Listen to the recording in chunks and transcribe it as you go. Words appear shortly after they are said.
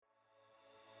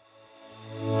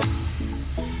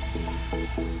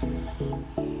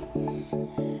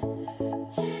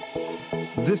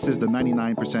This is the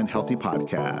 99% Healthy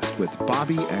Podcast with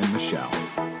Bobby and Michelle.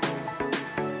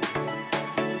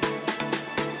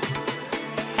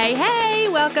 Hey,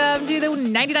 welcome to the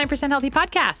 99% Healthy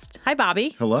Podcast. Hi,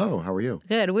 Bobby. Hello, how are you?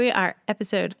 Good. We are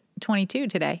episode 22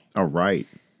 today. All right.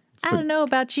 I don't know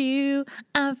about you.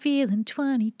 I'm feeling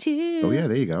 22. Oh, yeah,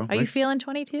 there you go. Are you feeling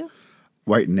 22?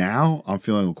 Right now, I'm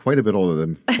feeling quite a bit older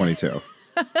than 22.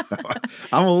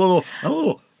 I'm a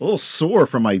little sore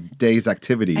from my day's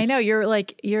activities. I know you're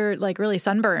really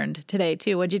sunburned today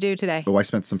too. What'd you do today? Oh, I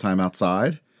spent some time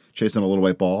outside chasing a little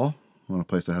white ball on a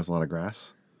place that has a lot of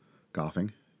grass,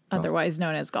 golfing. Otherwise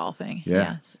known as golfing.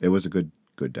 Yeah, Yes. It was a good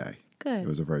day. Good. It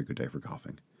was a very good day for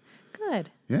golfing.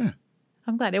 Good. Yeah.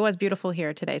 I'm glad. It was beautiful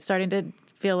here today. It's starting to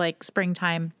feel like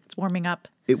springtime. It's warming up.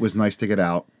 It was nice to get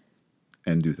out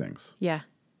and do things Yeah.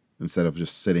 instead of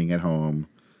just sitting at home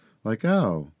like,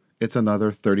 oh, it's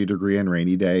another 30-degree and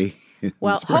rainy day.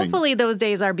 Well, spring. hopefully those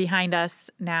days are behind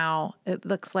us now. It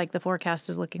looks like the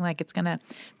forecast is looking like it's going to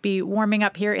be warming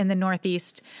up here in the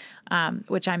Northeast,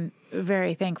 which I'm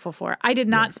very thankful for. I did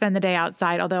not spend the day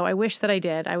outside, although I wish that I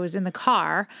did. I was in the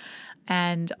car,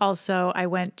 and also I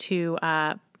went to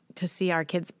see our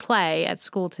kids play at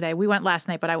school today. We went last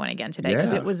night, but I went again today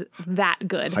because it was that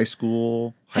good. High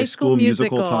school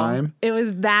musical time. It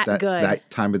was that good. That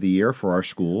time of the year for our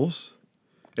schools.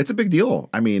 It's a big deal.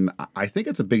 I mean, I think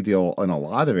it's a big deal in a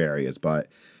lot of areas, but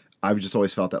I've just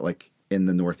always felt that like in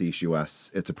the Northeast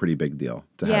U.S., it's a pretty big deal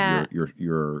to have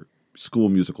your school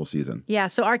musical season. Yeah,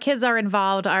 so our kids are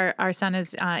involved. Our son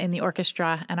is in the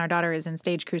orchestra and our daughter is in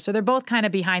stage crew. So they're both kind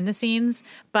of behind the scenes,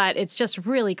 but it's just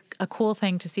really a cool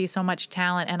thing to see so much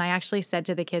talent. And I actually said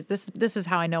to the kids, this is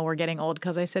how I know we're getting old,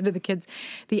 because I said to the kids,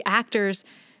 the actors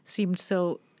seemed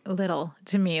so little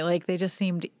to me. Like they just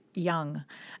seemed young.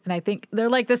 And I think they're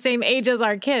like the same age as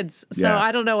our kids. So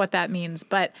I don't know what that means,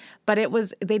 but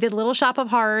they did Little Shop of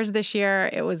Horrors this year.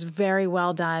 It was very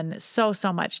well done. So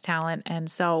much talent. And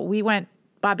so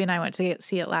Bobby and I went to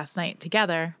see it last night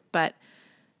together, but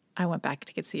I went back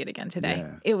to see it again today.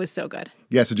 Yeah. It was so good.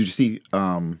 Yeah. So did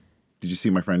you see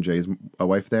my friend Jay's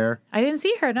wife there? I didn't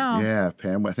see her. No. Yeah.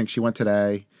 Pam, I think she went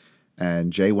today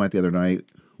and Jay went the other night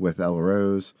with Ella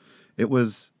Rose. It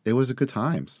was a good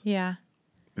times. Yeah.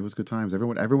 It was good times.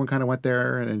 Everyone kind of went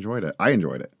there and enjoyed it. I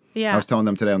enjoyed it. Yeah. I was telling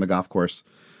them today on the golf course,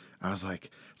 I was like,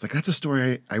 it's like, that's a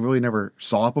story I really never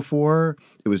saw it before.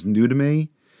 It was new to me.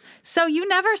 So you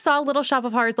never saw Little Shop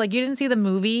of Horrors? Like you didn't see the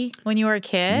movie when you were a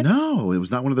kid? No, it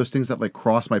was not one of those things that like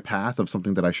crossed my path of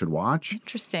something that I should watch.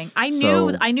 Interesting. I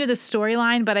knew the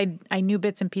storyline, but I knew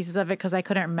bits and pieces of it because I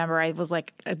couldn't remember. I was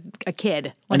like a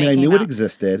kid when it came out. I knew it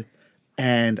existed,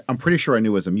 and I'm pretty sure I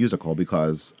knew it was a musical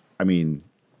because, I mean,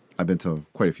 I've been to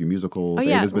quite a few musicals. Oh,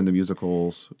 yeah. Ava's been to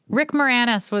musicals. Rick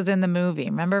Moranis was in the movie.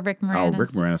 Remember Rick Moranis? Oh,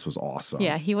 Rick Moranis was awesome.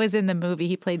 Yeah, he was in the movie.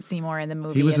 He played Seymour in the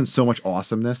movie. He was in so much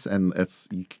awesomeness, and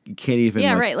you can't even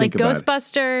like think about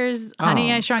Ghostbusters,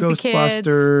 Honey, I Shrunk the Kids.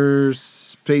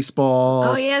 Ghostbusters, Spaceballs.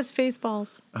 Oh, yeah,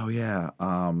 Spaceballs. Oh, yeah.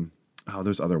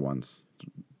 There's other ones.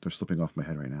 They're slipping off my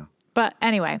head right now. But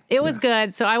anyway, it was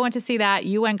good. So I went to see that.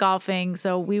 You went golfing.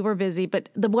 So we were busy. But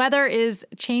the weather is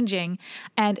changing.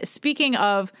 And speaking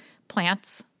of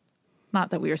plants,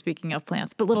 not that we were speaking of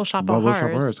plants, but Little Shop of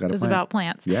Horrors is about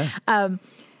plants. Yeah.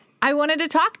 I wanted to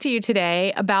talk to you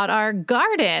today about our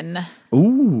garden.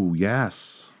 Ooh,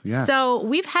 yes. Yes. So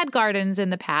we've had gardens in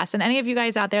the past. And any of you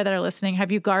guys out there that are listening,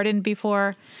 have you gardened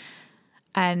before?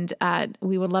 And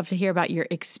we would love to hear about your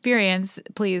experience.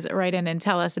 Please write in and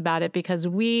tell us about it because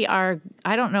we're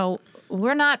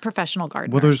not professional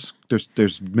gardeners. Well,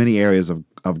 there's many areas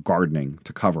of gardening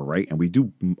to cover, right? And we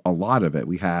do a lot of it.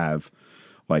 We have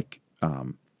like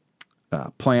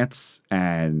plants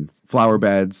and flower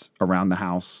beds around the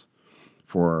house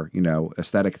for,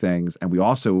 aesthetic things. And we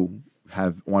also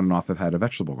have have had a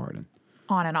vegetable garden.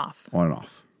 On and off.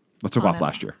 Let's took off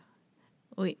last year.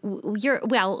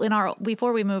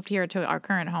 Before we moved here to our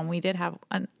current home, we did have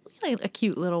a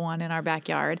cute little one in our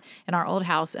backyard in our old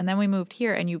house, and then we moved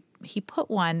here, and he put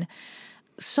one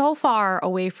so far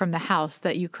away from the house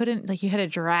that you couldn't, like, you had to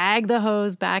drag the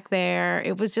hose back there.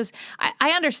 It was just,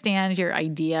 I understand your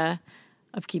idea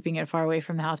of keeping it far away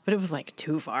from the house, but it was like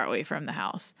too far away from the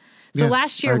house. So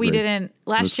last year we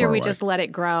just let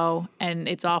it grow, and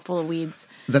it's all full of weeds.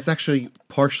 That's actually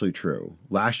partially true.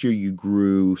 Last year you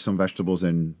grew some vegetables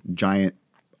in giant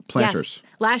planters.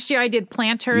 Yes. Last year I did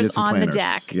planters on the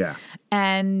deck. Yeah.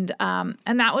 And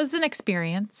that was an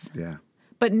experience. Yeah.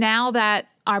 But now that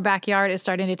our backyard is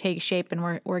starting to take shape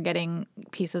and we're getting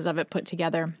pieces of it put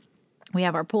together, We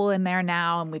have our pool in there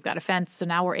now, and we've got a fence. So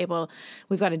now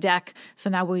we've got a deck. So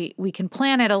now we can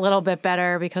plan it a little bit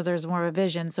better because there's more of a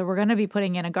vision. So we're going to be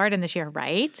putting in a garden this year,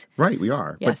 right? Right, we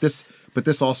are. Yes. But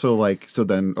this also like, so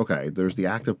then, okay, there's the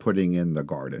act of putting in the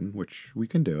garden, which we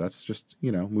can do. That's just,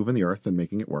 moving the earth and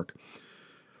making it work.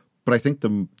 But I think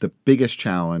the biggest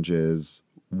challenge is,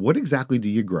 what exactly do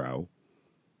you grow?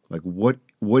 Like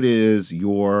what is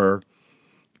your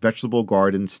vegetable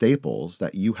garden staples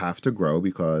that you have to grow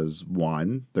because,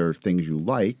 one, there are things you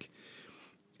like,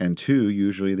 and two,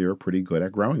 usually they're pretty good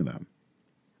at growing them.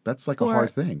 That's like a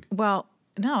hard thing. Well,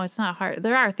 no, it's not hard.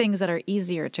 There are things that are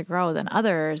easier to grow than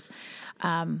others.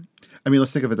 I mean,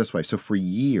 let's think of it this way. So for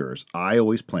years, I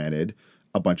always planted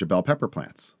a bunch of bell pepper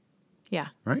plants. Yeah.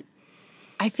 Right?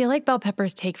 I feel like bell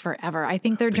peppers take forever. I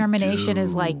think their germination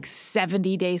is like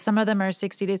 70 days. Some of them are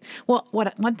 60 days. Well,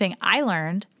 one thing I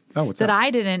learned that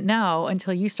I didn't know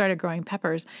until you started growing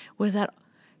peppers was that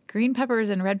green peppers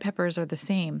and red peppers are the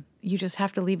same. You just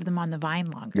have to leave them on the vine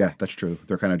longer. Yeah, that's true.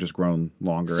 They're kind of just grown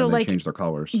longer So and they change their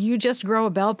colors. You just grow a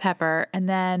bell pepper, and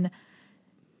then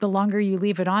the longer you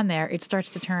leave it on there, it starts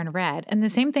to turn red. And the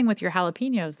same thing with your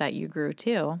jalapenos that you grew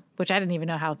too, which I didn't even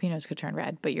know jalapenos could turn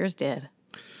red, but yours did.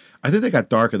 I think they got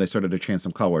dark and they started to change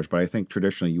some colors, but I think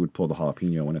traditionally you would pull the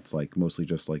jalapeno when it's like mostly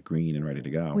just like green and ready to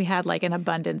go. We had like an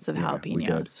abundance of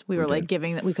jalapenos. We were like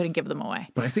giving that, we couldn't give them away.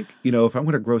 But I think, if I'm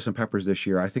going to grow some peppers this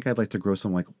year, I think I'd like to grow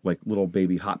some like little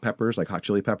baby hot peppers, like hot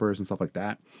chili peppers and stuff like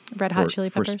that. Red hot chili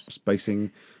peppers? For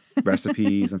spicing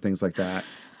recipes and things like that.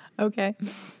 Okay.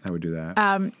 I would do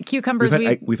that. Cucumbers.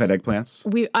 We've had eggplants.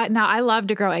 Now I love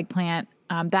to grow eggplant.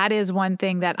 That is one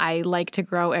thing that I like to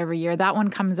grow every year. That one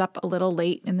comes up a little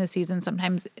late in the season.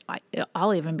 Sometimes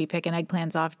I'll even be picking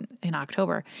eggplants off in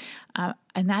October.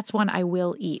 And that's one I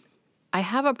will eat. I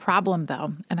have a problem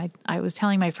though. And I was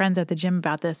telling my friends at the gym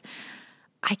about this.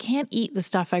 I can't eat the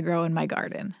stuff I grow in my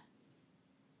garden.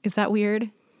 Is that weird?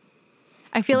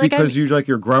 I feel like because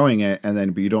you're growing it, and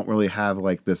then but you don't really have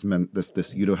like this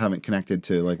you haven't connected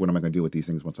to like, what am I going to do with these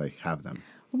things once I have them?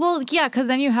 Well, yeah, because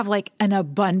then you have like an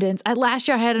abundance. Last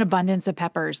year I had an abundance of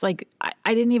peppers. Like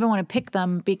I didn't even want to pick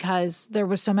them because there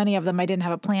was so many of them. I didn't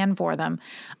have a plan for them.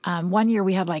 One year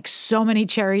we had like so many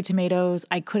cherry tomatoes.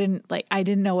 I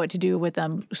didn't know what to do with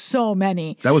them. So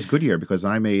many. That was good year because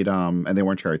I made and they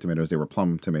weren't cherry tomatoes. They were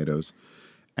plum tomatoes,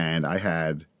 and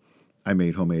I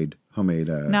made homemade.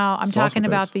 No, I'm talking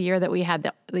about the year that we had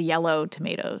the yellow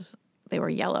tomatoes. They were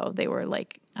yellow. They were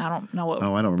like, I don't know what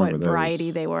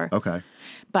variety they were. Okay.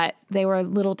 But they were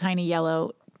little tiny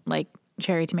yellow, like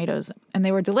cherry tomatoes, and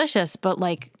they were delicious. But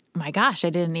like, my gosh, I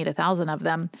didn't eat 1,000 of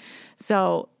them.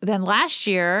 So then last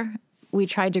year we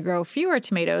tried to grow fewer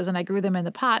tomatoes, and I grew them in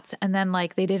the pots, and then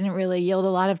like they didn't really yield a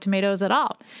lot of tomatoes at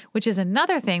all, which is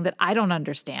another thing that I don't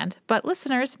understand. But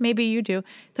listeners, maybe you do.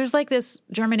 There's like this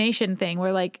germination thing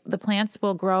where like the plants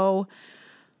will grow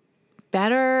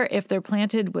better if they're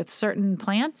planted with certain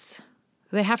plants.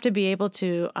 They have to be able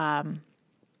to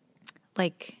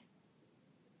like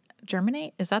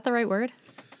germinate. Is that the right word?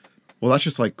 Well, that's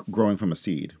just like growing from a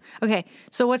seed. Okay.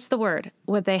 So what's the word?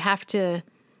 Would they have to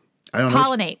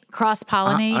pollinate,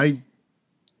 cross-pollinate?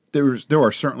 There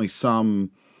are certainly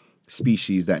some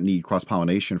species that need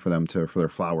cross-pollination for their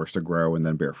flowers to grow and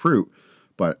then bear fruit.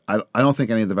 But I don't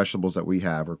think any of the vegetables that we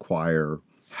have require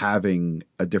having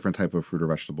a different type of fruit or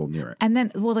vegetable near it. And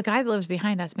then, well, the guy that lives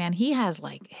behind us, man, he has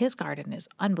like, his garden is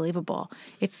unbelievable.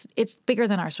 It's bigger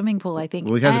than our swimming pool, I think.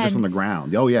 Well, he has it just on the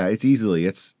ground. Oh yeah, it's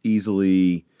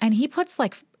easily. And he puts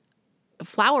like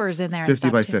flowers in there. 50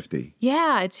 by too. 50.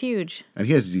 Yeah, it's huge. And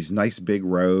he has these nice big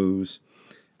rows,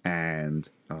 and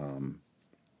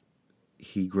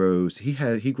he grows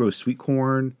sweet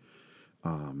corn.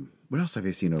 What else have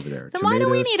I seen over there? Then why do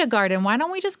we need a garden? Why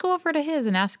don't we just go over to his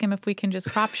and ask him if we can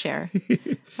just crop share?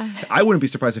 I wouldn't be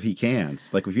surprised if he cans.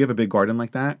 Like if you have a big garden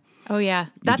like that. Oh yeah,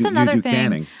 that's another thing.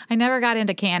 Canning. I never got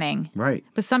into canning. Right.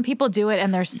 But some people do it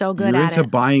and they're so good You're at it. into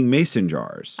buying mason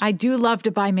jars. I do love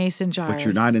to buy mason jars. But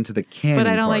you're not into the canning. But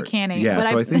I don't part. like canning. Yeah, but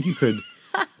so I think you could.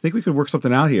 I think we could work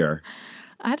something out here.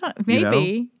 I don't.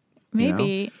 Maybe.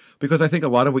 Maybe. Because I think a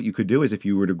lot of what you could do is if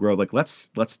you were to grow, like let's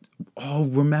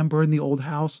remember in the old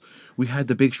house we had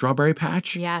the big strawberry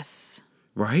patch? Yes.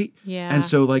 Right? Yeah. And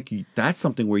so like that's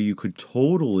something where you could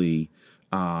totally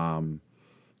grow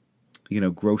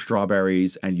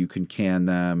strawberries and you can can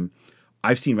them.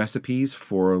 I've seen recipes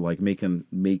for like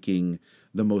making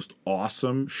the most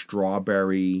awesome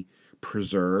strawberry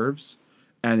preserves,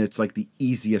 and it's like the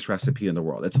easiest recipe in the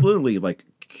world. It's literally like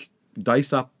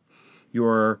dice up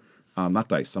your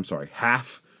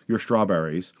half your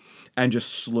strawberries and just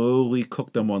slowly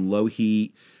cook them on low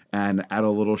heat and add a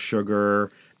little sugar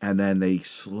and then they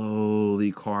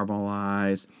slowly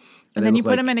caramelize. And then you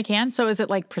put them in a can. So is it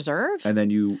like preserves? And then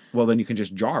you can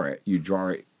just jar it. You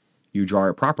jar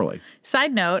it properly.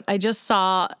 Side note, I just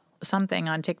saw something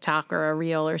on TikTok or a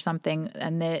reel or something,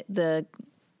 and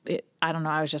I don't know,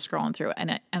 I was just scrolling through it,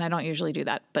 and I don't usually do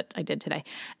that, but I did today.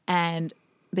 And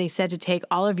they said to take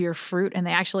all of your fruit, and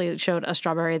they actually showed a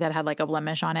strawberry that had like a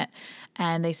blemish on it.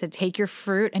 And they said, take your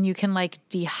fruit and you can like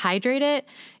dehydrate it.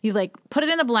 You like put it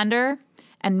in a blender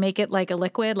and make it like a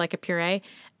liquid, like a puree.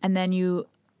 And then you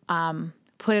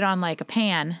put it on like a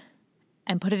pan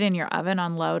and put it in your oven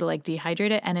on low to like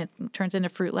dehydrate it. And it turns into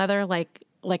fruit leather, like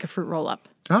a fruit roll up.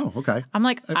 Oh, okay. I'm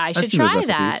like, I should try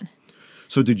that.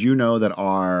 So did you know that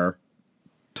our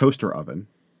toaster oven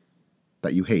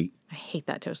that you hate, I hate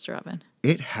that toaster oven.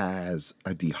 it has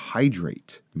a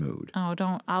dehydrate mode.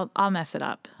 Oh, I'll mess it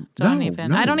up. No.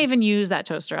 I don't even use that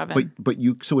toaster oven.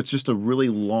 So it's just a really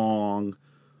long,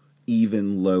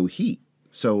 even low heat.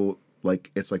 So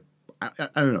like it's like I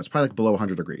don't know, it's probably like below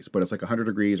 100 degrees, but it's like 100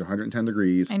 degrees or 110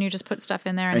 degrees. And you just put stuff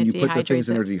in there and it you dehydrates put the things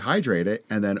in there it. to dehydrate it,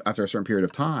 and then after a certain period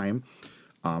of time,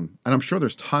 and I'm sure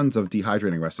there's tons of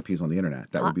dehydrating recipes on the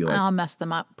internet that would be like I'll mess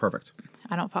them up. perfect.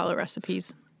 I don't follow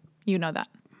recipes. You know that.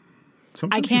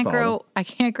 Sometimes I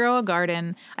can't grow a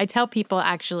garden. I tell people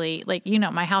actually, like,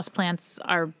 my house plants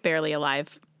are barely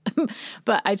alive.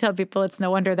 But I tell people it's no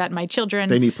wonder that my children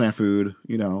they need plant food,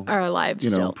 are alive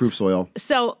still. Improve soil.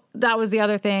 So that was the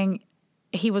other thing.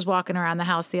 He was walking around the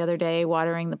house the other day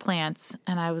watering the plants,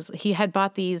 and he had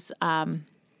bought these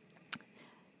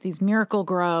Miracle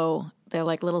Grow. They're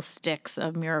like little sticks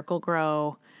of Miracle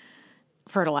Grow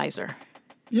fertilizer.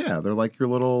 Yeah, they're like your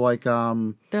little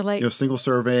they're like single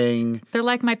serving. They're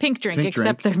like my pink drink,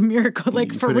 except they're Miracle,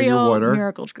 like for real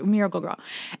Miracle Grow.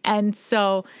 And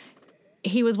so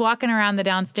he was walking around the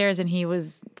downstairs and he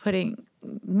was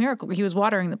he was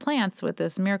watering the plants with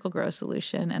this Miracle Grow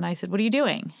solution. And I said, what are you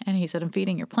doing? And he said, I'm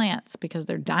feeding your plants because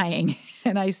they're dying.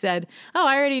 And I said, oh,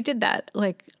 I already did that.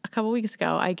 Like a couple weeks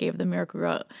ago, I gave them Miracle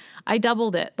Grow. I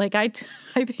doubled it. Like I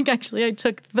think actually I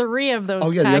took 3 of those.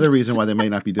 Oh yeah, packets. the other reason why they may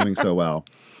not be doing so well.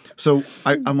 So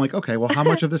I'm like, okay, well, how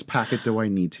much of this packet do I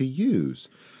need to use?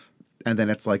 And then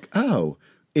it's like, oh,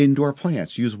 indoor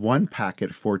plants. Use 1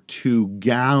 packet for 2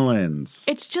 gallons.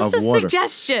 It's just a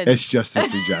suggestion. It's just a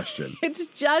suggestion.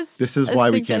 This is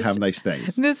why we can't have nice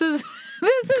things. This is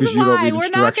you don't why read we're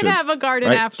not going to have a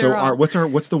garden after all.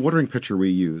 What's the watering pitcher we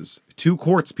use? 2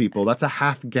 quarts, people. That's a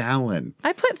half gallon.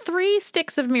 I put 3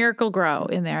 sticks of Miracle Grow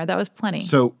in there. That was plenty.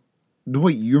 So,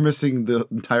 wait, you're missing the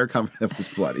entire comment. That was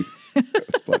bloody.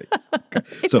 That's bloody. Okay.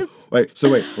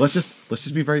 Wait. Let's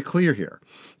just be very clear here.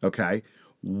 Okay.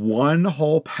 1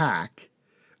 whole pack,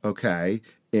 okay,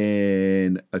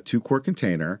 in a 2-quart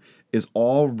container is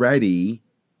already,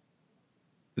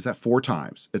 is that 4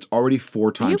 times? It's already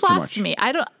 4 times too much. You lost me.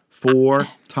 I don't. 4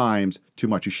 times too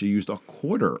much. You should use a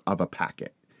quarter of a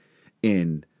packet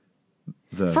in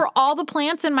the. For all the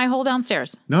plants in my whole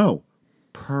downstairs? No,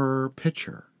 per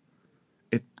pitcher.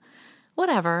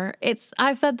 Whatever.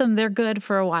 I fed them. They're good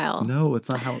for a while. No, it's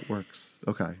not how it works.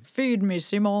 Okay. Feed me,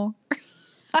 Seymour.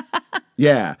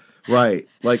 Yeah, right.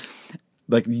 Like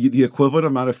the equivalent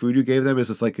amount of food you gave them is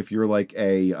just like if you're like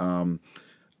a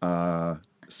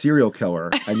serial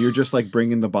killer and you're just like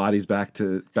bringing the bodies back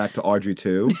to Audrey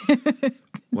 2,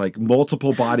 like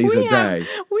multiple bodies a day.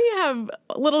 We have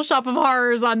Little Shop of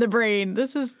Horrors on the brain.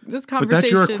 This conversation. But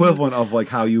that's your equivalent of like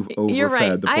how you've overfed You're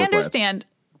right. the poor I understand.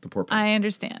 Plants. The poor plants. I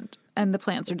understand. And the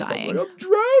plants are dying. Like, I'm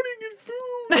drowning in food.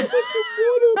 I want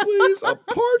some water, please. I'm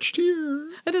parched here.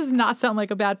 That does not sound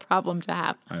like a bad problem to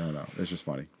have. I don't know. It's just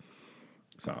funny.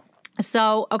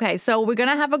 So, okay. So we're going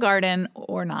to have a garden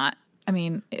or not. I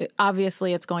mean,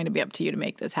 obviously it's going to be up to you to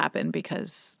make this happen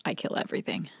because I kill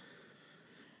everything.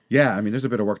 Yeah. I mean, there's a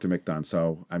bit of work to make done.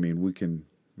 So, I mean, we can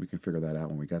figure that out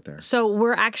when we get there. So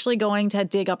we're actually going to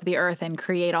dig up the earth and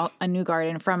create a new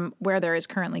garden from where there is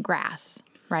currently grass,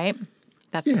 right?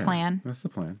 That's the plan. That's the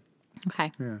plan.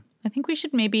 Okay. Yeah. I think we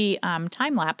should maybe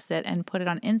time lapse it and put it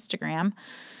on Instagram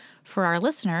for our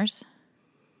listeners.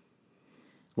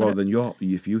 Well, then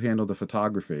if you handle the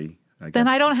photography, I guess. Then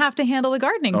I don't have to handle the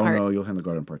gardening part. Oh no, you'll handle the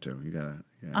garden part too. You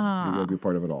gotta be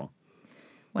part of it all.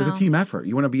 Well, it's a team effort.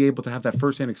 You want to be able to have that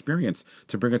firsthand experience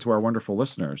to bring it to our wonderful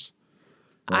listeners.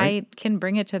 Right? I can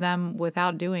bring it to them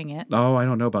without doing it. Oh, I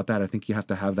don't know about that. I think you have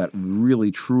to have that really,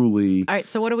 truly. All right.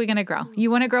 So what are we going to grow? You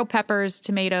want to grow peppers,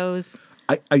 tomatoes?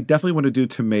 I definitely want to do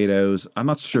tomatoes. I'm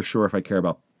not sure if I care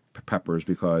about peppers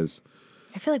because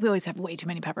I feel like we always have way too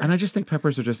many peppers. And I just think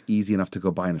peppers are just easy enough to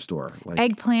go buy in a store. Like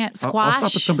eggplant, squash. I'll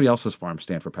stop at somebody else's farm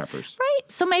stand for peppers.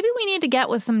 Right. So maybe we need to get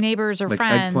with some neighbors or like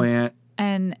friends eggplant,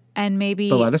 and maybe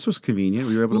The lettuce was convenient.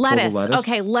 We were able to pull the lettuce.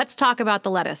 Okay, let's talk about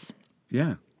the lettuce.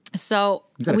 Yeah. So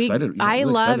You got excited. You got I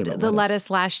really loved excited about the lettuce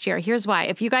last year. Here's why.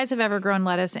 If you guys have ever grown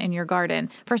lettuce in your garden,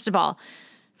 first of all,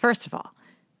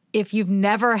 if you've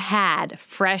never had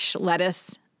fresh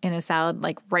lettuce in a salad,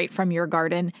 like right from your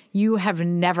garden, you have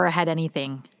never had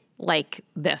anything like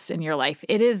this in your life.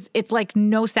 It's like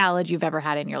no salad you've ever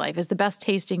had in your life. It's the best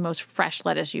tasting, most fresh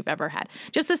lettuce you've ever had.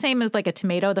 Just the same as like a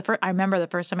tomato. I remember the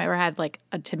first time I ever had like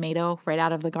a tomato right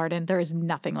out of the garden. There is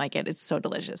nothing like it. It's so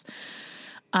delicious.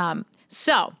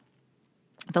 So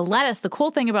the lettuce, the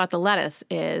cool thing about the lettuce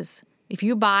is if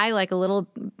you buy like a little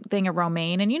thing of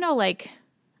romaine, and you know like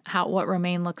what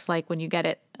romaine looks like when you get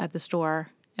it at the store,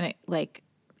 and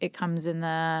it comes in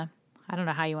the, I don't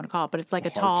know how you want to call it, but it's like a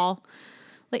tall,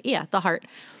 the heart.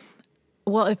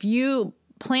 Well, if you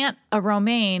plant a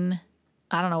romaine,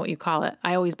 I don't know what you call it.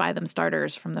 I always buy them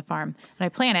starters from the farm, and I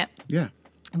plant it. Yeah.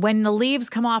 When the leaves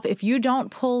come off, if you don't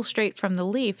pull straight from the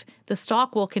leaf, the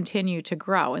stalk will continue to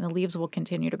grow and the leaves will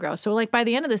continue to grow. So like by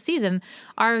the end of the season,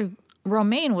 our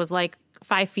romaine was like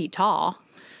 5 feet tall.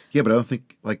 Yeah, but I don't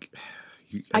think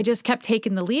I just kept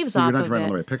taking the leaves off of it. You're not drawing on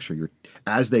the right picture.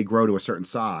 As they grow to a certain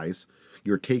size,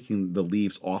 you're taking the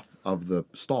leaves off of the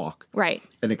stalk. Right.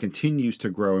 And it continues to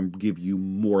grow and give you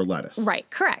more lettuce. Right.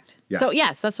 Correct. Yes. So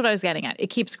yes, that's what I was getting at. It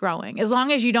keeps growing. As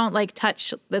long as you don't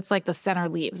touch, it's like the center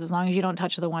leaves. As long as you don't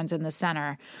touch the ones in the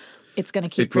center, it's going to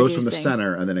keep producing. It grows from the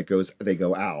center and then they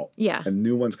go out. Yeah. And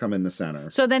new ones come in the center.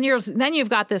 So then you've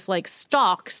got this like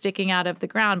stalk sticking out of the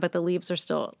ground, but the leaves are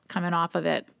still coming off of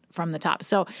it from the top.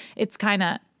 So it's kind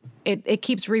of, it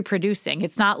keeps reproducing.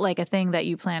 It's not like a thing that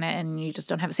you plant it and you just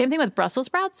don't have it. Same thing with Brussels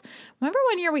sprouts. Remember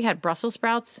one year we had Brussels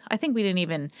sprouts? I think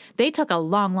they took a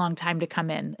long, long time to come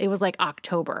in. It was like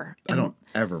October. I don't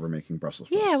ever remember making Brussels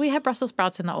sprouts. Yeah, we had Brussels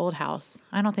sprouts in the old house.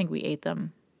 I don't think we ate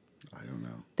them. I don't know.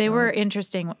 They were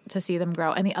interesting to see them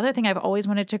grow. And the other thing I've always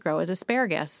wanted to grow is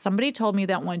asparagus. Somebody told me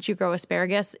that once you grow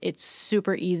asparagus, it's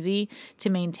super easy to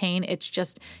maintain. It's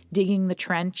just digging the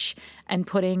trench and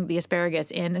putting the asparagus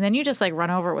in. And then you just like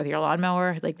run over it with your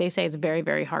lawnmower. Like they say it's very,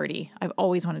 very hardy. I've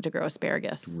always wanted to grow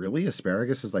asparagus. Really?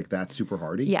 Asparagus is like that super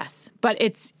hardy? Yes. But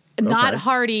it's not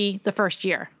hardy the first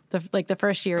year. The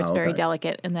first year, it's very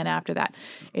delicate, and then after that,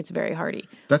 it's very hardy.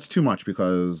 That's too much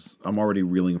because I'm already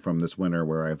reeling from this winter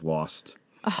where I've lost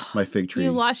my fig tree.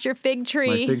 You lost your fig tree.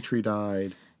 My fig tree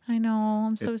died. I know.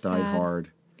 I'm so sad. It died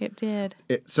hard. It did.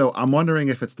 So I'm wondering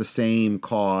if it's the same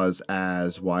cause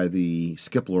as why the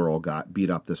skip laurel got beat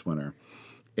up this winter.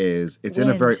 It's in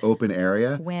a very open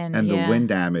area, and the wind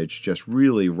damage just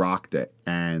really rocked it.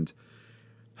 And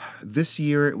this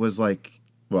year it was like,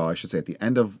 well, I should say at the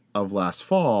end of last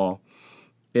fall,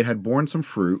 it had borne some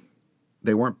fruit.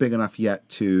 They weren't big enough yet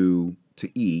to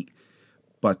eat,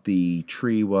 but the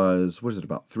tree was, what is it,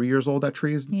 about 3 years old, that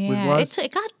tree was?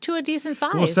 It got to a decent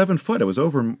size. Well, 7 foot. It was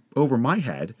over my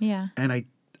head. Yeah. And I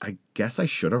guess I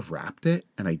should have wrapped it,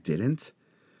 and I didn't.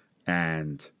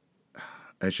 And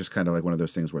it's just kind of like one of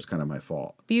those things where it's kind of my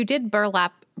fault. But you did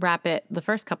burlap wrap it the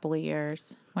first couple of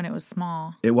years when it was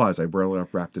small. It was. I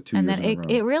burlap wrapped it 2 years in a row. And then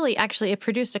it really, actually, it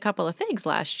produced a couple of figs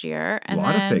last year. And a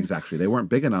lot of figs, actually. They weren't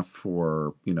big enough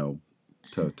for,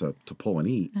 to pull and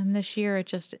eat. And this year it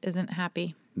just isn't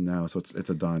happy. No, so it's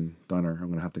a dunner. I'm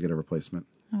going to have to get a replacement.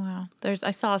 Oh, wow.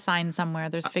 I saw a sign somewhere.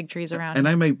 There's fig trees around. And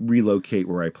I may relocate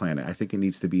where I plant it. I think it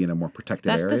needs to be in a more protected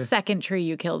area. That's the second tree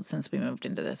you killed since we moved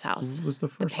into this house. What was the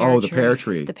first? The pear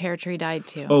tree. The pear tree died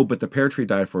too. Oh, but the pear tree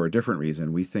died for a different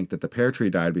reason. We think that the pear tree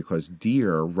died because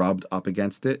deer rubbed up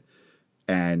against it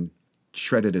and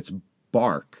shredded its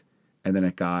bark, and then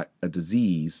it got a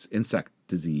disease, insect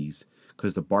disease,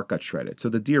 because the bark got shredded. So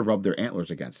the deer rubbed their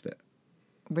antlers against it.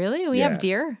 Really? We have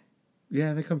deer?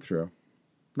 Yeah, they come through.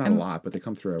 Not a lot, but they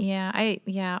come through.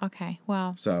 Yeah, okay.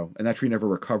 Wow. So, and that tree never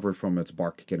recovered from its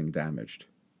bark getting damaged.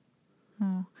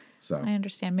 Oh. So I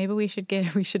understand. Maybe we should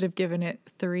have given it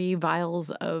 3 vials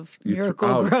of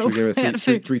Miracle-Gro. Should give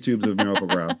it three tubes of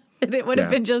Miracle-Gro. And it would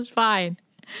have been just fine.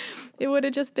 It would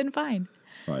have just been fine.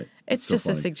 Right. It's just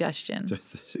a suggestion.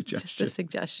 Just a suggestion. Just a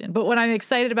suggestion. But what I'm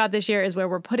excited about this year is where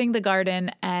we're putting the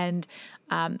garden, and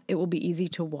it will be easy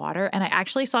to water. And I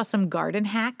actually saw some garden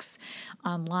hacks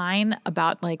online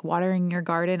about like watering your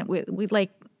garden. We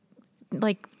like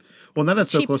well, now that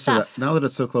it's so close stuff. now that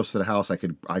it's so close to the house, I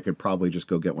could probably just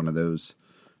go get one of those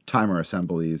timer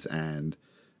assemblies and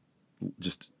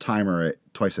just timer it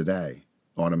twice a day,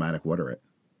 automatic water it.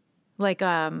 Like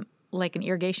an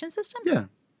irrigation system? Yeah.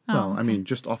 Well, I mean,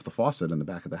 just off the faucet in the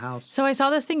back of the house. So I saw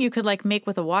this thing you could like make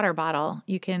with a water bottle.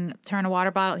 You can turn a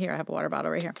water bottle. Here, I have a water bottle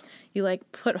right here. You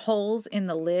like put holes in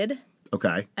the lid.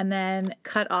 Okay. And then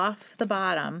cut off the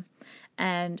bottom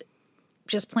and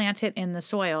just plant it in the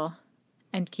soil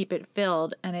and keep it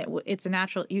filled, and it's a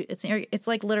natural. It's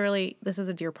like literally, this is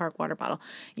a Deer Park water bottle.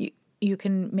 You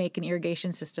can make an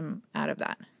irrigation system out of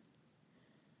that.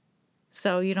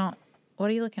 So you don't. What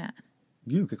are you looking at?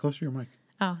 You get closer to your mic.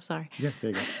 Oh, sorry. Yeah, there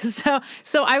you go.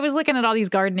 So I was looking at all these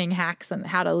gardening hacks and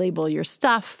how to label your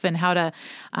stuff and how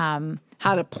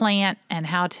to plant and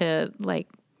how to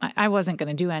I wasn't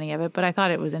going to do any of it, but I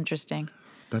thought it was interesting.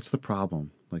 That's the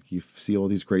problem. Like you see all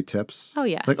these great tips. Oh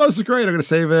yeah. Like, oh, this is great. I'm going to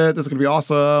save it. This is going to be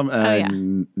awesome.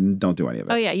 And don't do any of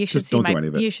it. Oh yeah. You should Just don't do any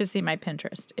of it. You should see my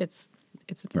Pinterest. It's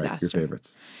a disaster. Right, your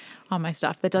favorites. All my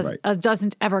stuff that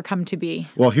doesn't ever come to be.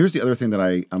 Well, here's the other thing that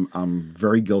I'm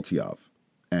very guilty of.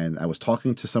 And I was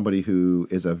talking to somebody who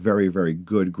is a very, very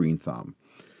good green thumb.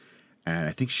 And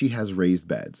I think she has raised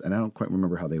beds. And I don't quite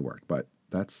remember how they work, but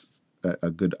that's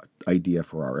a good idea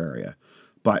for our area.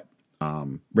 But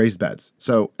raised beds.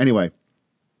 So anyway.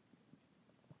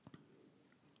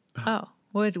 Oh,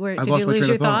 did you lost my lose train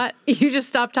your of thought? You just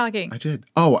stopped talking. I did.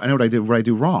 Oh, I know what I did. What I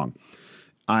do wrong.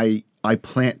 I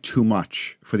plant too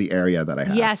much for the area that I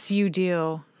have. Yes, you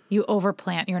do. You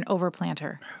overplant. You're an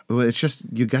overplanter. Well, it's just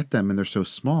you get them and they're so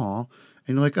small,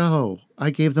 and you're like, oh, I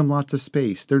gave them lots of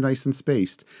space. They're nice and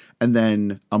spaced. And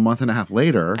then a month and a half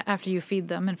later, after you feed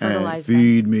them and fertilize them,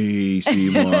 feed me,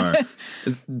 Seymour.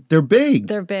 They're big.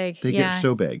 They're big. They get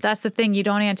so big. That's the thing. You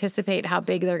don't anticipate how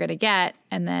big they're going to get,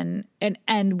 and then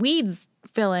and weeds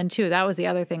fill in too. That was the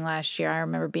other thing last year. I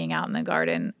remember being out in the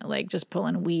garden, like just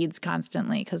pulling weeds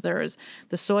constantly because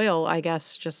the soil, I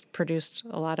guess, just produced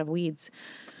a lot of weeds.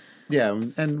 Yeah,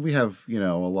 and we have,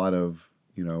 a lot of,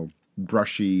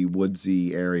 brushy,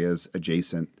 woodsy areas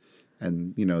adjacent,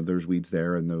 and there's weeds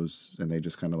there, and they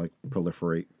just kind of like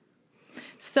proliferate.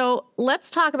 So let's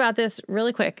talk about this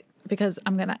really quick because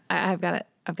I've got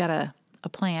a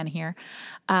plan here.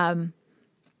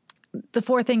 The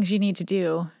 4 things you need to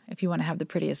do if you want to have the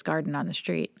prettiest garden on the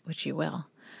street, which you will.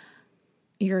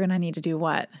 You're going to need to do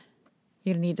what?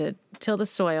 You're going to need to till the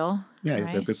soil. Yeah, you right?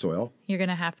 have to have good soil. You're going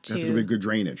to have to... There's going to be good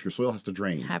drainage. Your soil has to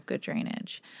drain. Have good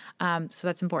drainage. So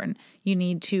that's important. You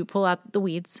need to pull out the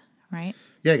weeds, right?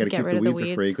 Yeah, you got to keep the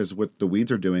weeds free because what the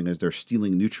weeds are doing is they're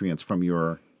stealing nutrients from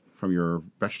your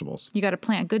vegetables. You got to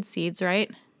plant good seeds,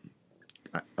 right?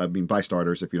 I mean, buy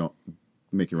starters if you don't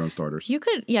make your own starters. You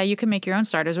can make your own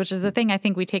starters, which is the thing I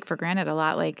think we take for granted a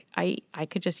lot. Like I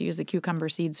could just use the cucumber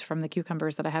seeds from the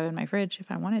cucumbers that I have in my fridge if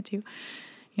I wanted to,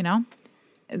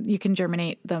 You can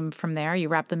germinate them from there. You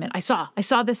wrap them in. I saw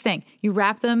this thing. You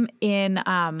wrap them in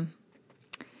a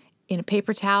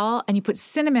paper towel and you put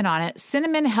cinnamon on it.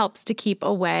 Cinnamon helps to keep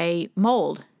away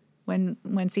mold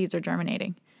when seeds are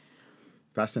germinating.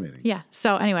 Fascinating. Yeah.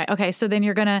 So anyway, okay. So then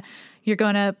you're gonna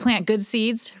plant good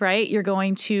seeds, right? You're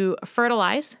going to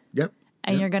fertilize. Yep.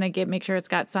 And you're gonna make sure it's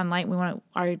got sunlight.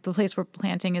 The place we're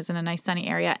planting is in a nice sunny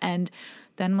area. And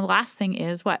then the last thing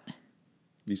is what?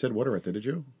 You said water it, did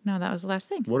you? No, that was the last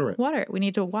thing. Water it. Water it. We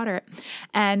need to water it.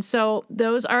 And so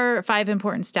those are 5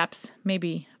 important steps.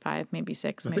 Maybe 5, maybe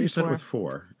 6, maybe 4. I thought you said with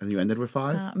 4, and you ended with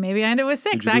 5? Maybe I ended with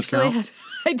 6, actually.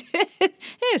 I did.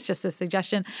 It's just a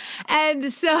suggestion. And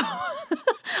so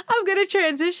I'm going to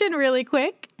transition really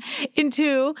quick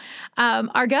into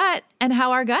our gut and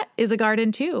how our gut is a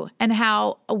garden too. And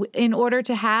how in order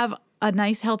to have a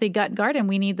nice, healthy gut garden,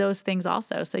 we need those things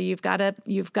also. So you've got to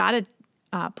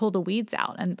pull the weeds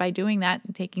out. And by doing that,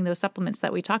 taking those supplements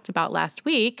that we talked about last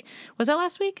week, was that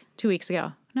last week? 2 weeks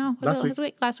ago? No, last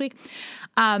week.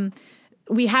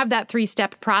 We have that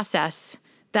 3-step process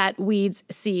that weeds,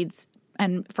 seeds,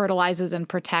 and fertilizes and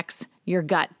protects your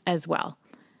gut as well.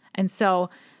 And so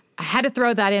I had to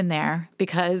throw that in there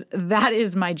because that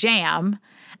is my jam.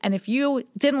 And if you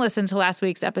didn't listen to last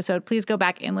week's episode, please go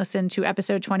back and listen to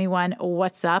episode 21,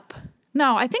 What's Up?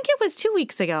 No, I think it was 2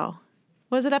 weeks ago.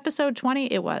 Was it episode 20?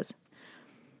 It was.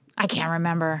 I can't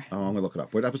remember. Oh, I'm going to look it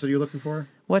up. What episode are you looking for?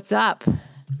 What's up?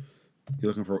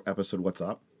 You're looking for episode What's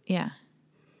Up? Yeah.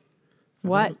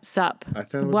 What's up? I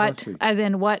thought it was last week. As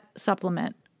in what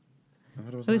supplement? I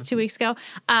thought it was 2 weeks ago.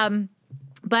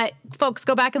 But folks,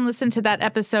 go back and listen to that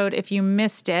episode if you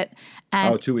missed it.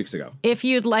 And 2 weeks ago. If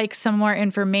you'd like some more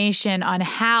information on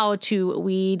how to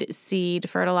weed, seed,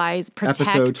 fertilize, protect.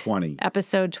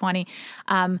 Episode 20.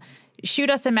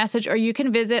 Shoot us a message, or you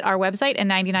can visit our website at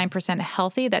 99%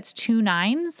 Healthy. That's 2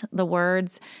 9s, the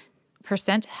words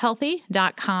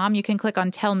 %healthy.com. You can click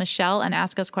on Tell Michelle and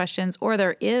ask us questions, or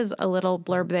there is a little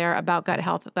blurb there about gut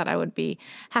health that I would be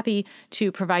happy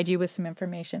to provide you with some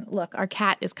information. Look, our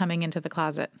cat is coming into the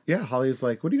closet. Yeah, Holly's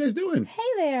like, what are you guys doing? Hey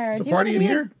there. Is a party in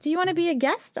here? Do you want to be a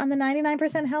guest on the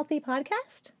 99% Healthy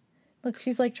podcast? Look,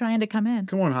 she's like trying to come in.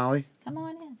 Come on, Holly. Come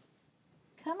on in.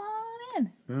 Come on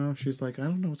in. Oh, she's like, I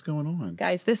don't know what's going on.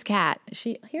 Guys, this cat,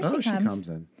 she comes. She comes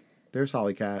in. There's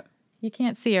Holly Cat. You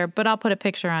can't see her, but I'll put a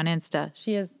picture on Insta.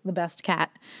 She is the best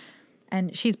cat,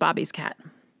 and she's Bobby's cat.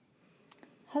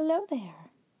 Hello there.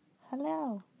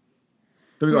 Hello.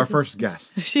 There we go, our first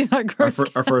guest. She's our first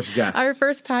our first guest. Our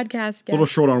first podcast guest. A little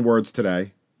short on words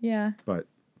today. Yeah. But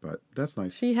that's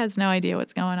nice. She has no idea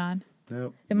what's going on.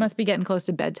 Nope. It must be getting close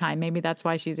to bedtime. Maybe that's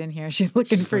why she's in here. She's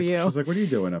looking for you. She's like, what are you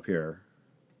doing up here?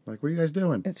 Like, what are you guys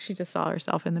doing? She just saw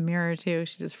herself in the mirror, too.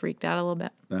 She just freaked out a little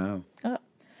bit. No. Oh.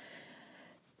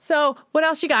 So what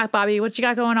else you got, Bobby? What you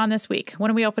got going on this week?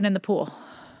 When are we opening the pool?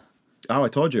 Oh, I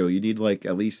told you. You need like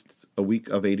at least a week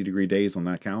of 80-degree days on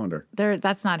that calendar.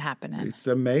 That's not happening. It's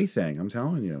a May thing. I'm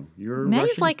telling you. May's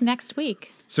rushing. Like next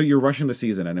week. So you're rushing the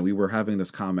season. And we were having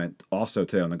this comment also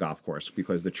today on the golf course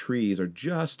because the trees are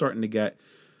just starting to get,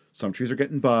 some trees are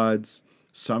getting buds.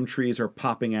 Some trees are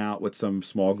popping out with some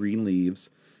small green leaves.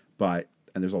 And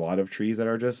there's a lot of trees that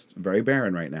are just very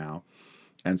barren right now.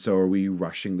 And so are we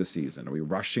rushing the season? Are we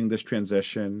rushing this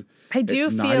transition? I do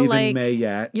it's feel not even like May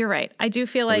yet. You're right. I do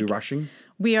feel like we rushing?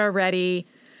 We are ready.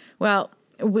 Well,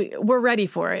 we're ready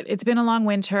for it. It's been a long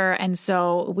winter, and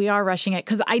so we are rushing it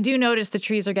because I do notice the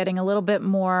trees are getting a little bit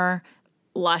more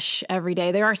lush every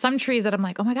day. There are some trees that I'm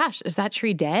like, oh my gosh, is that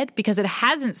tree dead? Because it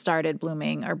hasn't started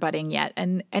blooming or budding yet.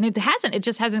 And it hasn't. It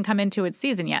just hasn't come into its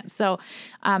season yet. So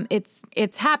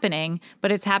it's happening,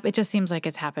 but it just seems like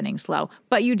it's happening slow.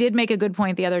 But you did make a good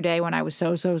point the other day when I was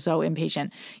so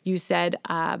impatient. You said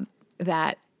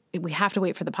that we have to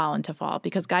wait for the pollen to fall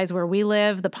because, guys, where we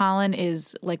live, the pollen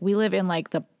is like, we live in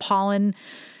like the pollen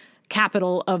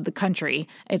capital of the country.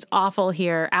 It's awful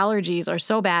here. Allergies are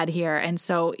so bad here. And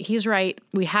so he's right.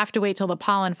 We have to wait till the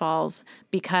pollen falls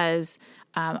because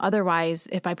otherwise,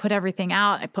 if I put everything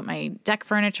out, I put my deck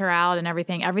furniture out and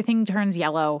everything turns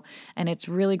yellow and it's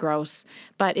really gross.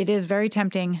 But it is very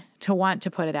tempting to want to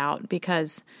put it out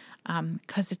because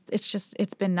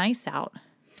it's been nice out.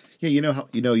 Yeah,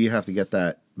 you have to get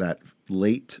that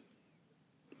late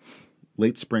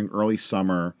spring, early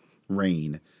summer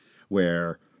rain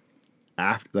where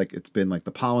after, like, it's been like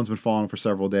the pollen's been falling for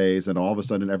several days and all of a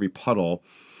sudden every puddle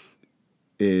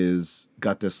is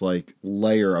got this like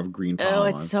layer of green pollen. Oh,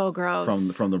 it's so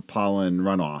gross. From the pollen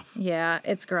runoff. Yeah,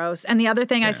 it's gross. And the other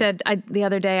thing I said the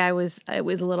other day, it was a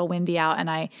little windy out and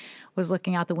I was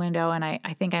looking out the window and I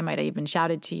think I might have even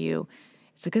shouted to you,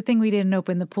 it's a good thing we didn't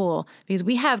open the pool because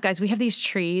we have these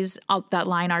trees that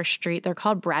line our street. They're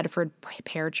called Bradford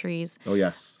pear trees. Oh,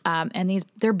 yes. And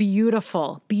they're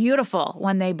beautiful, beautiful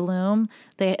when they bloom.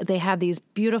 They have these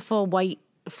beautiful white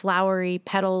flowery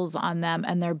petals on them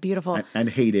and they're beautiful. And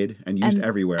hated and used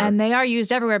everywhere. And they are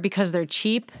used everywhere because they're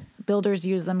cheap. Builders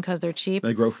use them because they're cheap.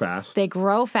 They grow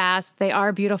fast. They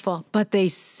are beautiful, but they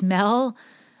smell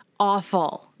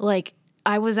awful. Like,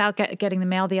 I was out getting the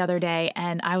mail the other day,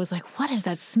 and I was like, "What is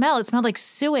that smell?" It smelled like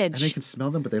sewage. And they can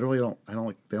smell them, but they really don't.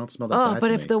 They don't smell that bad. Oh,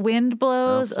 but if the wind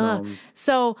blows,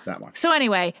 so that much. So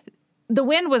anyway, the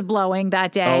wind was blowing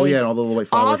that day. Oh yeah, and all the little white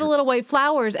flowers. All the little white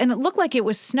flowers, and it looked like it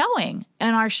was snowing in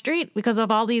our street because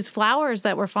of all these flowers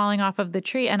that were falling off of the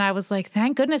tree. And I was like,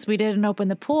 "Thank goodness we didn't open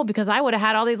the pool because I would have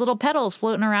had all these little petals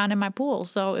floating around in my pool."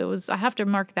 So I have to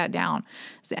mark that down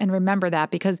and remember that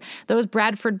because those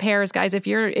Bradford pears, guys, if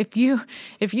you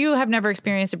have never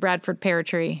experienced a Bradford pear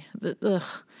tree,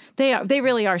 they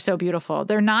really are so beautiful.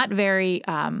 They're not very.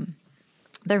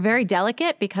 They're very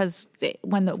delicate because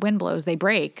when the wind blows, they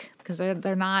break because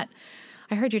they're not.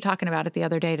 I heard you talking about it the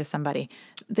other day to somebody.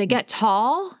 They get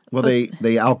tall. Well,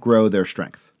 they outgrow their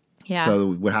strength. Yeah.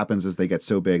 So what happens is they get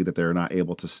so big that they're not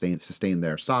able to sustain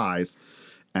their size,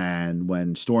 and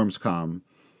when storms come,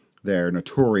 they're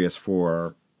notorious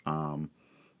for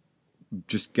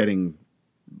just getting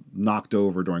knocked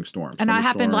over during storms. And that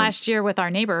happened last year with our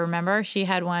neighbor, remember? She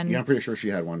had one. Yeah, I'm pretty sure she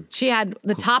had one. She had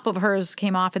the top of hers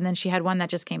came off and then she had one that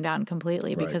just came down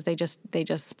completely because they just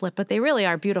split. But they really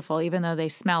are beautiful, even though they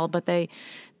smell. But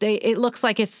it looks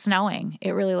like it's snowing.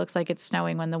 It really looks like it's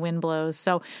snowing when the wind blows.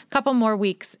 So a couple more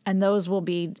weeks and those will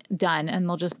be done and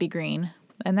they'll just be green.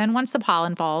 And then once the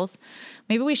pollen falls,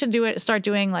 maybe we should start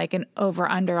doing like an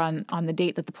over-under on the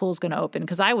date that the pool's going to open.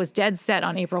 Because I was dead set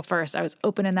on April 1st. I was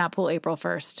opening that pool April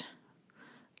 1st.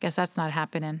 Guess that's not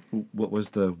happening. What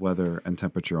was the weather and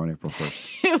temperature on April 1st?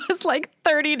 It was like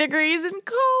 30 degrees and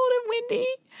cold and windy.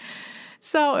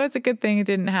 So it's a good thing it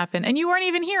didn't happen. And you weren't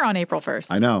even here on April 1st.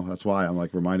 I know. That's why I'm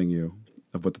like reminding you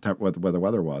of what the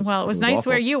weather was. Well, it was nice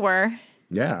awful. Where you were.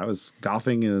 Yeah, I was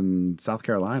golfing in South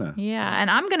Carolina. Yeah, and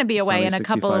I'm going to be away in a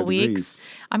couple of weeks.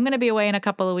 I'm going to be away in a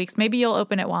couple of weeks. Maybe you'll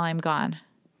open it while I'm gone.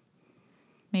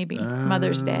 Maybe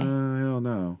Mother's Day. I don't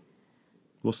know.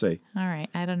 We'll see. All right.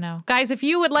 I don't know. Guys, if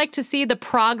you would like to see the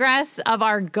progress of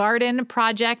our garden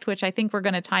project, which I think we're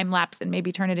going to time lapse and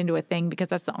maybe turn it into a thing because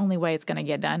that's the only way it's going to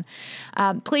get done,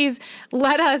 please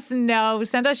let us know.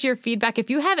 Send us your feedback. If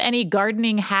you have any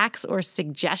gardening hacks or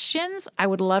suggestions, I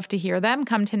would love to hear them.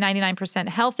 Come to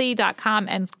 99percenthealthy.com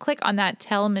and click on that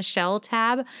Tell Michelle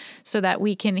tab so that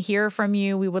we can hear from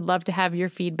you. We would love to have your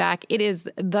feedback. It is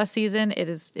the season.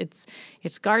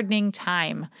 It's gardening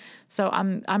time. So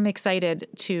I'm excited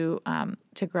to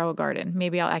grow a garden.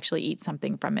 Maybe I'll actually eat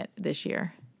something from it this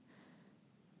year.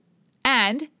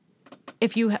 And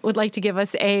if you would like to give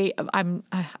us I'm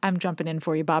jumping in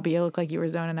for you, Bobby. You look like you were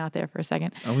zoning out there for a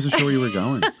second. I wasn't sure where you were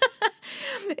going.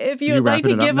 If you would like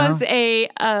to give us a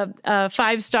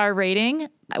 5-star rating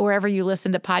wherever you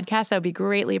listen to podcasts, that would be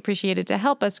greatly appreciated to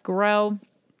help us grow.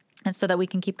 And so that we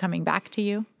can keep coming back to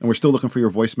you. And we're still looking for your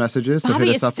voice messages. So Bobby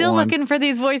hit us up is still looking for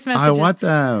these voice messages. I want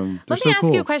them. They're Let me so ask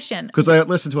cool. you a question. Because I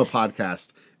listened to a podcast.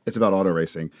 It's about auto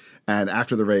racing. And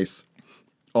after the race,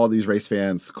 all these race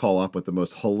fans call up with the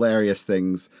most hilarious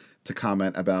things to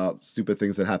comment about stupid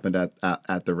things that happened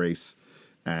at the race.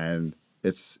 And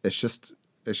it's just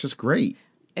great.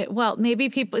 Well, maybe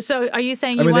people. So, are you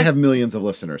saying? They have millions of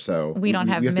listeners, so we don't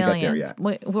have millions.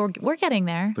 We're getting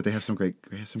there. But they have some great.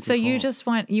 So you just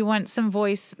want some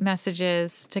voice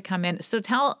messages to come in. So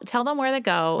tell them where to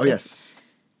go. Oh yes,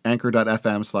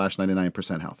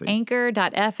 Anchor.fm/99% healthy.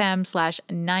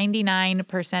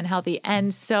 Anchor.fm/99% healthy.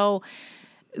 And so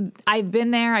I've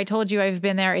been there. I told you I've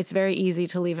been there. It's very easy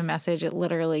to leave a message. It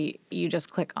literally, you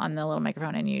just click on the little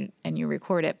microphone and you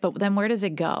record it. But then where does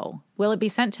it go? Will it be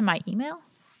sent to my email?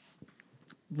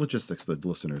 Logistics the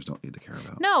listeners don't need to care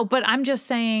about. No, but I'm just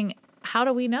saying, how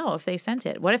do we know if they sent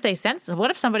it? What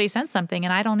if somebody sent something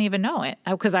and I don't even know it?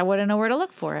 Because I wouldn't know where to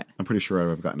look for it. I'm pretty sure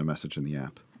I've gotten a message in the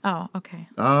app. Oh, okay.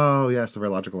 Oh, yes, the very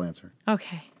logical answer.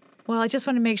 Okay. Well, I just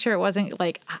want to make sure it wasn't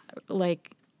like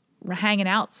hanging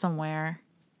out somewhere,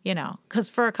 because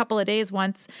for a couple of days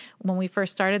once when we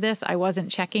first started this, I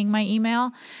wasn't checking my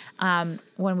email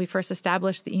when we first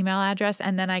established the email address.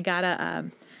 And then I got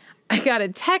a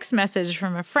text message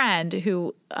from a friend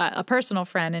a personal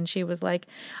friend, and she was like,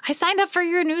 "I signed up for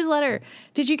your newsletter.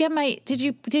 Did you get did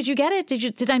you get it?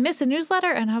 Did I miss a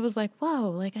newsletter?" And I was like,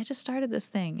 "Whoa, I just started this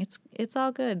thing. It's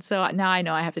all good." So now I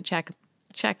know I have to check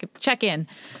in,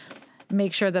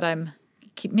 make sure that I'm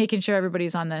making sure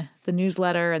everybody's on the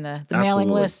newsletter and the mailing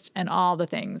list and all the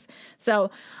things. So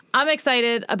I'm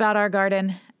excited about our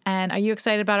garden. And are you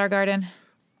excited about our garden?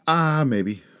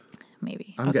 Maybe.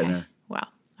 I'm getting there. Wow.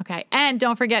 Okay. And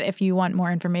don't forget, if you want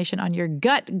more information on your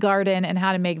gut garden and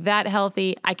how to make that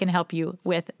healthy, I can help you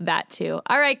with that too.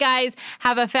 All right, guys,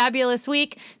 have a fabulous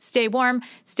week. Stay warm,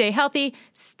 stay healthy,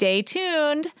 stay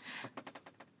tuned.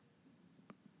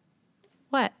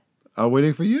 What? I'm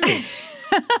waiting for you.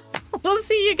 We'll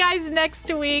see you guys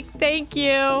next week. Thank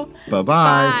you.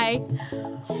 Bye-bye. Bye.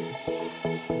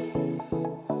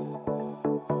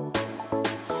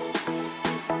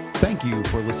 Thank you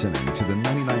for listening to the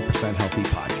 99% Healthy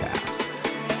Podcast.